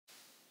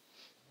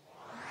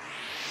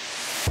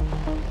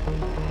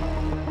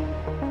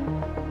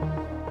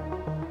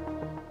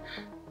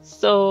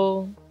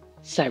So,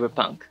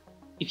 Cyberpunk.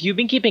 If you've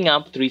been keeping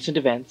up with recent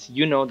events,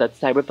 you know that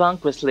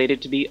Cyberpunk was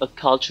slated to be a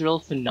cultural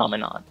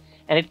phenomenon,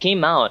 and it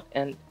came out,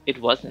 and it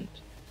wasn't.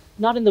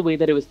 Not in the way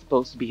that it was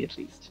supposed to be, at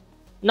least.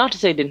 Not to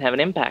say it didn't have an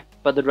impact,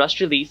 but the rushed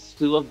release,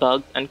 slew of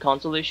bugs, and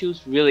console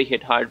issues really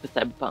hit hard with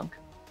Cyberpunk.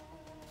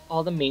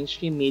 All the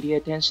mainstream media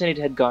attention it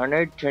had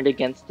garnered turned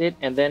against it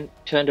and then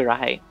turned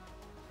awry.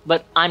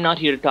 But I'm not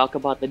here to talk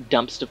about the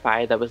dumpster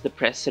fire that was the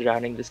press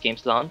surrounding this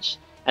game's launch.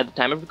 At the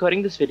time of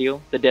recording this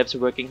video, the devs are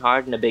working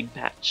hard on a big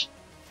patch.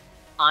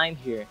 I'm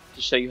here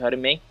to show you how to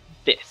make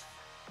this.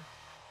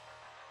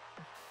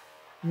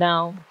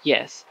 Now,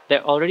 yes,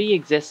 there already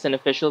exists an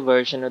official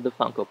version of the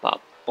Funko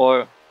Pop,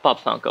 or Pop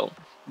Funko,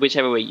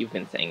 whichever way you've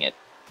been saying it.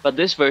 But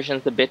this version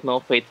is a bit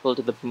more faithful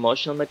to the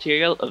promotional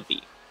material of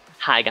V.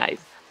 Hi guys,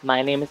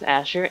 my name is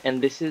Asher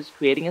and this is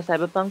Creating a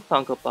Cyberpunk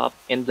Funko Pop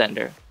in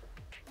Blender.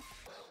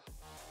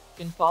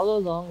 You can follow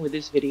along with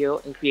this video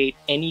and create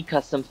any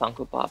custom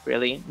Funko Pop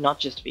really, not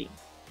just V.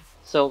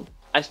 So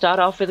I start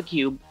off with a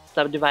cube,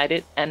 subdivide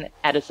it, and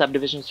add a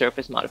subdivision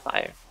surface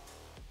modifier.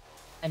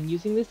 I'm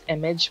using this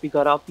image we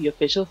got off the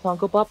official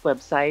Funko Pop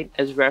website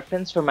as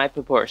reference for my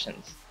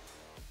proportions.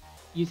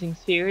 Using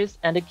spheres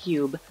and a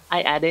cube,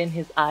 I add in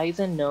his eyes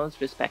and nose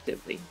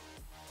respectively.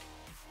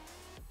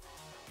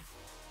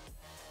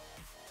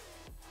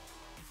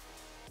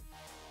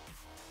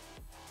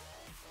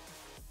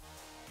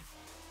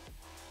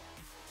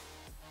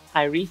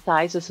 I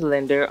resize the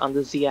cylinder on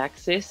the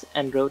Z-axis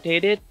and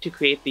rotate it to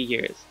create the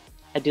ears.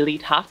 I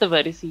delete half the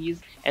vertices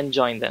and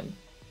join them.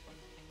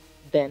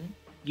 Then,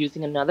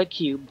 using another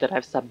cube that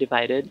I've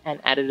subdivided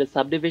and added a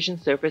subdivision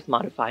surface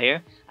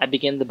modifier, I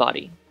begin the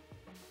body.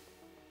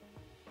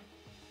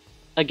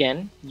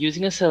 Again,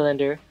 using a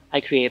cylinder,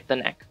 I create the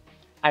neck.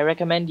 I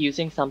recommend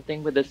using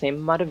something with the same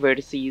amount of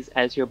vertices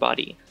as your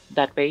body.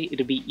 That way,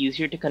 it'll be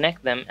easier to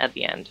connect them at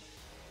the end.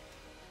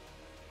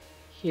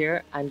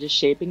 Here, I'm just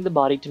shaping the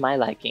body to my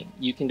liking.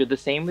 You can do the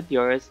same with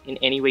yours in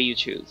any way you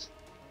choose.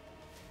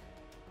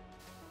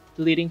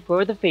 Deleting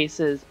 4 of the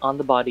faces on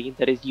the body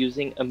that is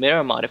using a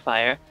mirror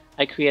modifier,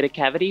 I create a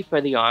cavity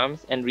for the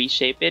arms and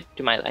reshape it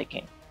to my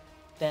liking.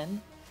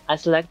 Then, I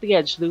select the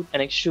edge loop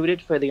and extrude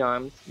it for the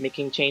arms,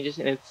 making changes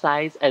in its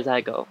size as I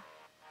go.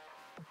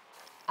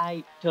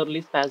 I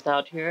totally spazzed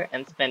out here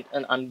and spent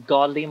an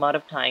ungodly amount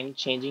of time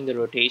changing the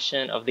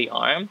rotation of the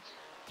arm.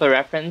 For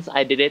reference,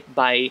 I did it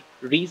by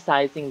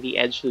resizing the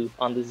edge loop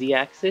on the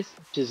Z-axis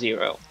to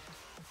 0.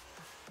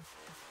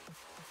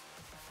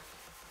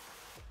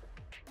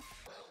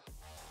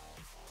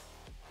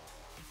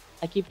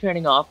 I keep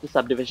turning off the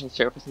subdivision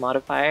surface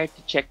modifier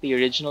to check the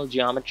original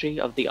geometry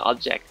of the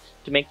object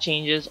to make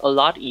changes a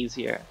lot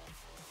easier.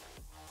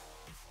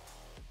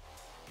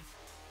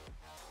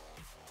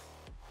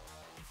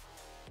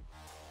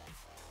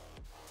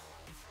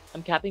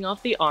 I'm capping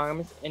off the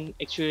arms and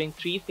extruding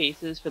 3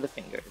 faces for the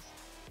fingers.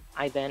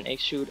 I then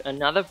extrude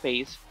another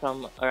face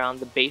from around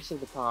the base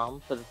of the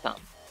palm for the thumb.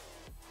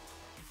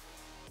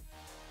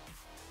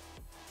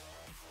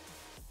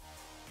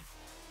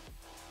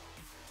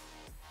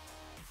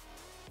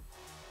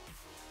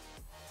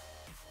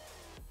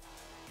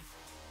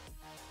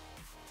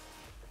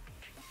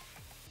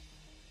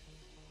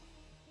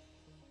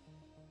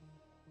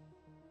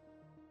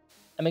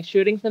 I'm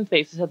extruding some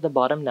faces at the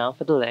bottom now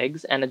for the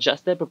legs and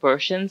adjust their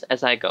proportions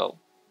as I go.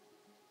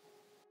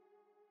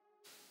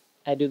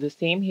 I do the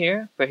same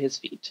here for his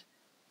feet.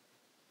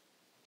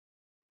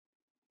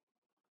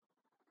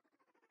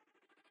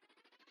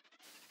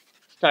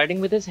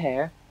 Starting with his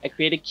hair, I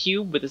create a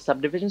cube with a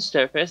subdivision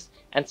surface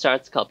and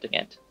start sculpting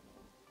it.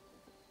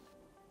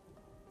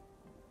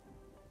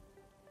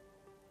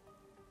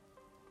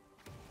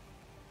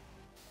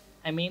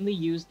 I mainly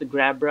use the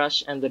grab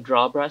brush and the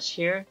draw brush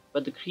here,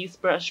 but the crease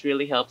brush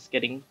really helps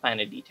getting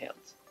finer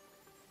details.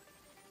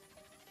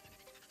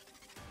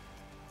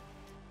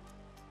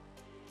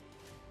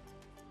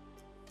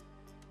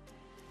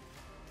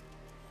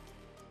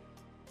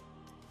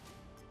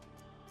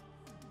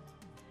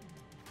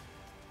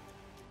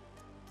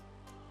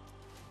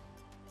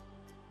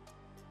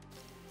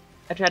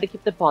 I try to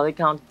keep the poly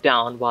count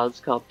down while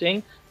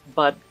sculpting,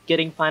 but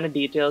getting finer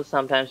details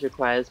sometimes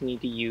requires me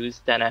to use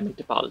dynamic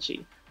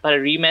topology, but I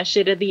remesh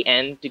it at the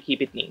end to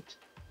keep it neat.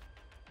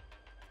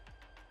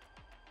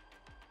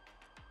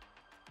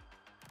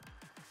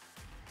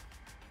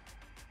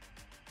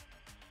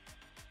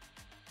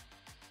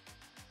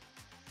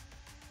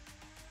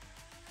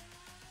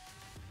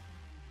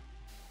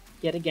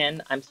 Yet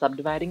again, I'm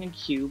subdividing a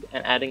cube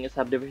and adding a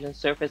subdivision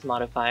surface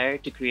modifier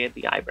to create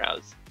the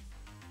eyebrows.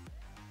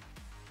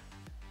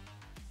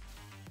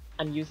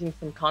 I'm using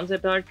some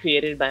concept art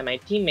created by my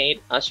teammate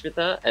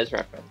Ashwita as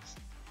reference.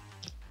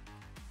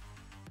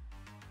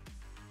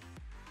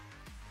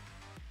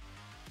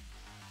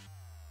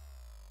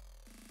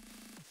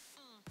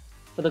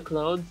 For the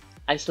clothes,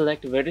 I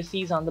select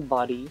vertices on the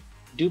body,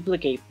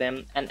 duplicate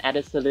them, and add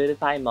a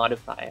solidify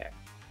modifier.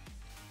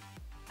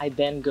 I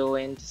then go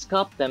in to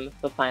sculpt them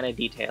for finer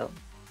detail.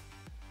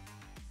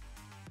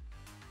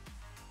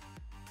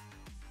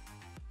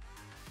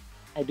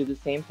 I do the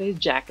same for his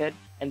jacket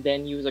and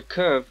then use a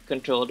curve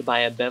controlled by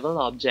a bevel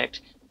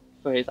object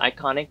for his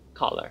iconic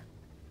collar.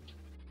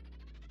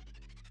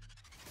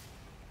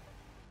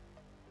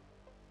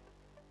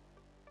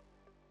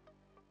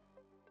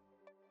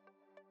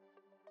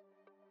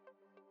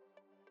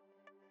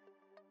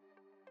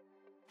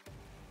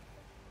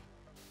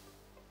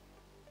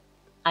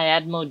 I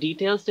add more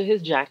details to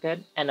his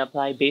jacket and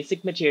apply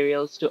basic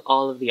materials to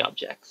all of the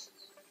objects.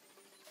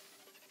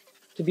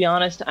 To be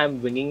honest,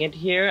 I'm winging it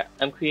here.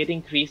 I'm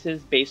creating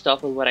creases based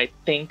off of what I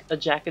think a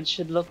jacket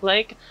should look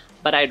like,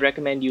 but I'd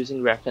recommend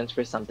using reference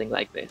for something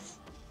like this.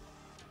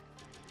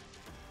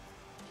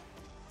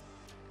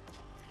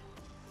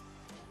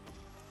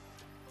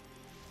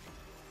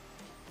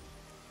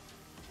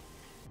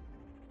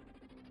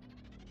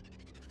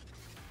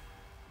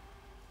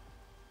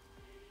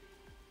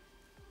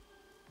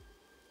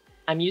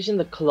 I'm using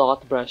the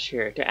cloth brush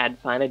here to add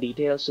finer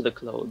details to the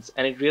clothes,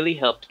 and it really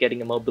helped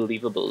getting a more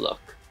believable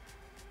look.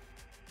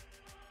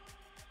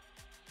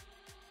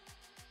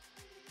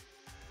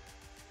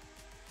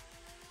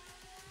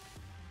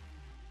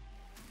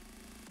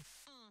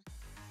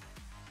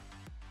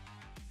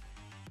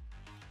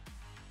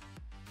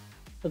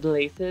 For the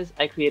laces,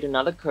 I create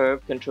another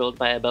curve controlled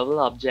by a bevel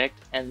object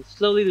and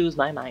slowly lose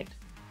my mind.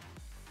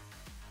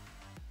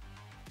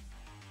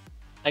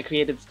 I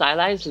created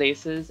stylized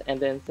laces and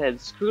then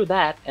said screw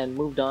that and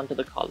moved on to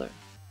the collar.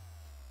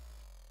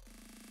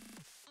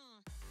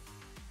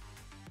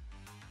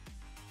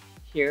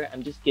 Here,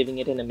 I'm just giving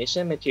it an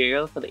emission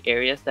material for the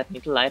areas that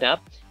need to light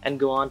up and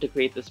go on to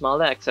create the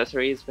smaller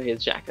accessories for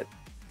his jacket.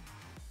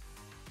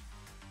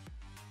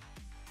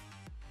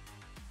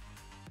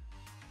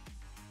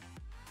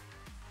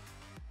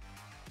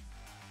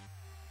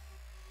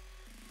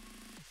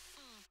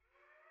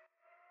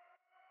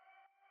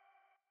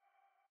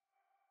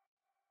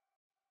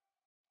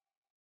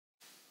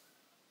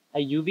 I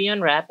UV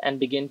unwrap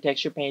and begin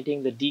texture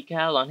painting the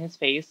decal on his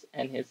face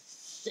and his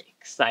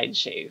sick side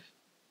shave.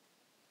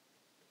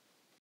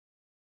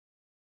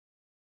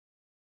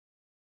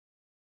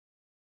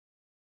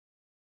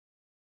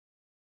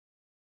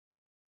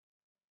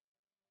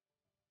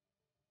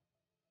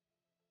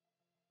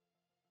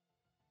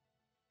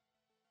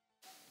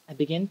 I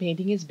begin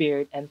painting his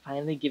beard and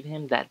finally give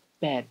him that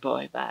bad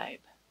boy vibe.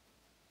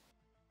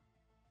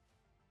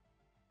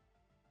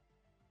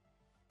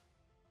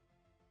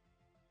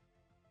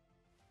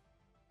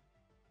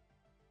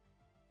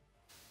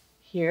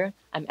 Here,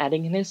 I'm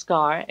adding in his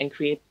scar and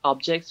create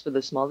objects for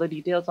the smaller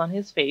details on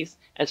his face,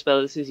 as well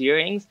as his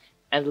earrings,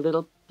 and the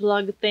little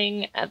plug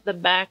thing at the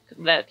back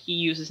that he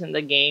uses in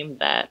the game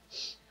that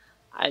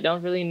I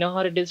don't really know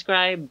how to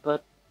describe,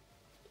 but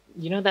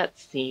you know that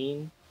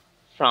scene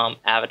from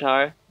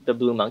Avatar, the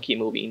Blue Monkey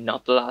movie,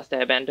 not The Last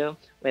Airbender,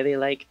 where they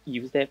like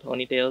use their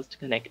ponytails to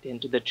connect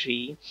into the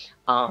tree?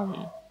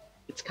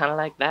 It's kind of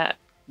like that,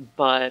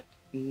 but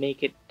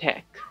make it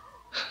tech.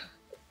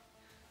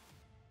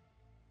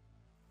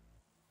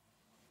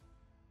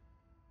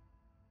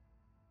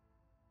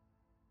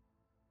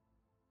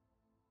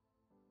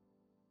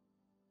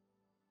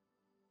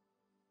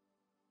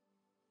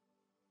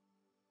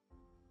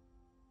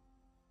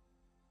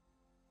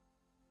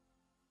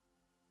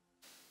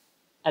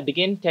 I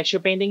begin texture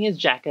painting his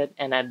jacket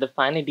and add the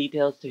finer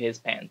details to his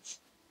pants.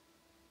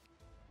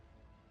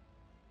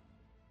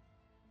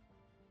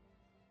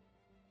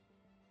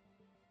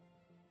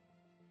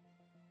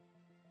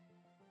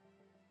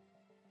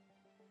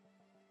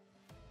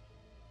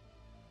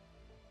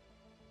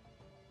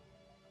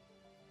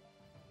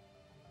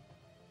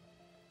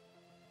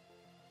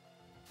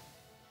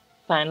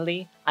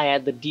 Finally, I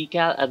add the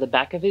decal at the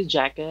back of his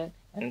jacket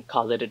and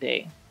call it a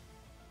day.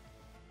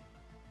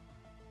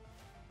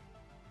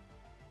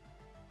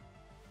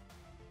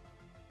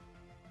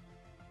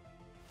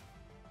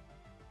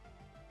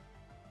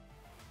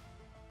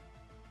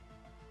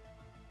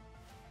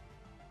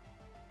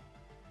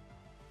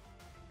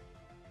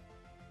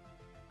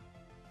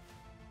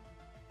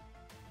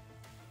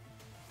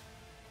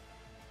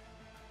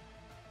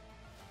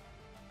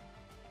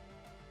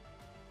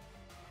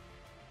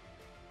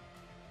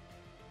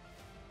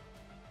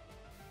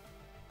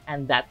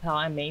 And that's how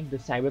I made the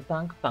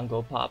Cyberpunk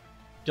Funko Pop.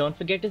 Don't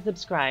forget to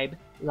subscribe,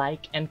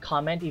 like, and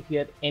comment if you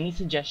have any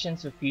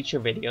suggestions for future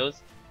videos.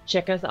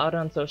 Check us out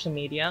on social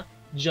media,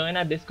 join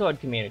our Discord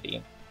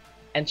community,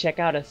 and check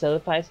out our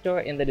Sellify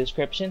store in the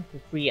description for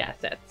free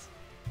assets.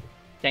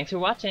 Thanks for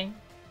watching!